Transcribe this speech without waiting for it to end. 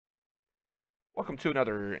Welcome to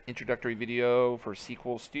another introductory video for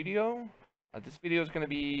SQL Studio. This video is going to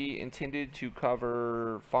be intended to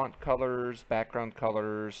cover font colors, background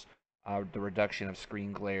colors, the reduction of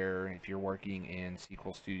screen glare if you're working in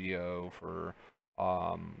SQL Studio for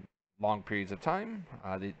long periods of time.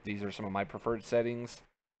 These are some of my preferred settings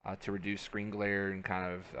to reduce screen glare and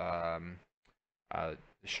kind of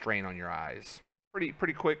strain on your eyes. Pretty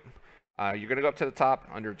quick. You're going to go up to the top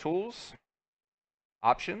under Tools,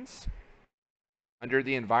 Options. Under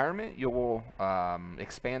the environment, you will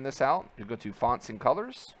expand this out. You go to Fonts and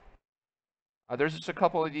Colors. There's just a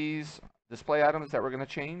couple of these display items that we're going to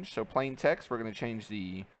change. So plain text, we're going to change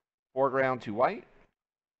the foreground to white,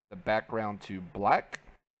 the background to black.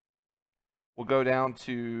 We'll go down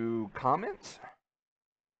to Comments.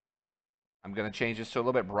 I'm going to change this to a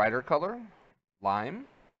little bit brighter color, lime.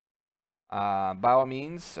 By all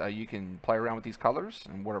means, you can play around with these colors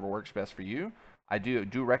and whatever works best for you. I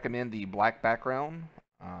do recommend the black background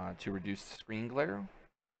to reduce screen glare.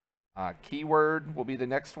 Keyword will be the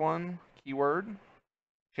next one. Keyword.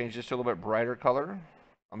 Change this to a little bit brighter color.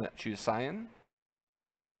 I'm going to choose cyan.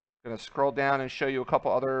 I'm going to scroll down and show you a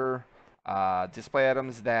couple other display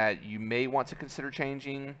items that you may want to consider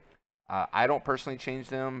changing. I don't personally change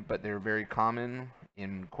them, but they're very common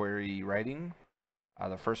in query writing.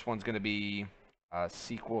 The first one's going to be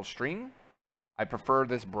SQL string. I prefer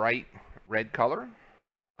this bright red color,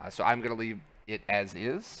 so I'm going to leave it as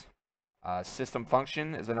is. System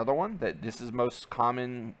function is another one that this is most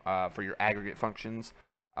common for your aggregate functions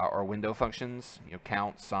or window functions. You know,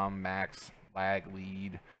 count, sum, max, lag,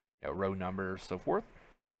 lead, row number, so forth.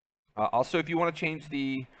 Also, if you want to change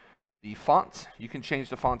the font, you can change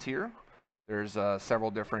the font here. There's several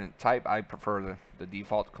different types. I prefer the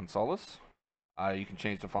default Consolis. You can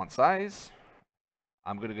change the font size.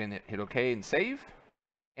 I'm going to hit OK and save.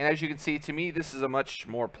 And as you can see, to me, this is a much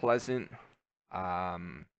more pleasant,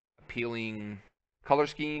 appealing color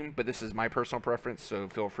scheme, but this is my personal preference, so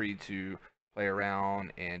feel free to play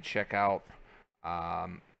around and check out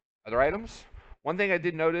other items. One thing I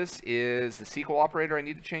did notice is the SQL operator I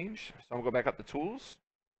need to change, so I'm going to go back up to Tools,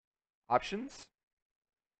 Options.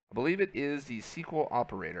 I believe it is the SQL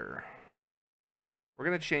operator. We're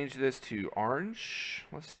going to change this to orange.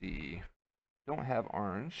 Let's see. Don't have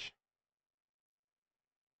orange.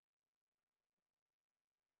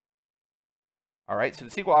 All right, so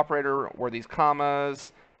the SQL operator were these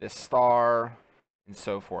commas, this star, and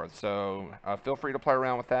so forth. So feel free to play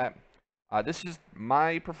around with that. This is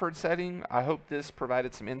my preferred setting. I hope this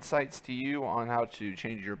provided some insights to you on how to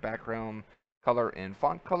change your background color and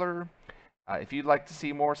font color. If you'd like to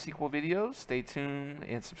see more SQL videos, stay tuned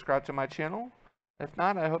and subscribe to my channel. If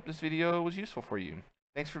not, I hope this video was useful for you.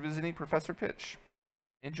 Thanks for visiting Professor Pitch.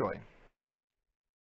 Enjoy.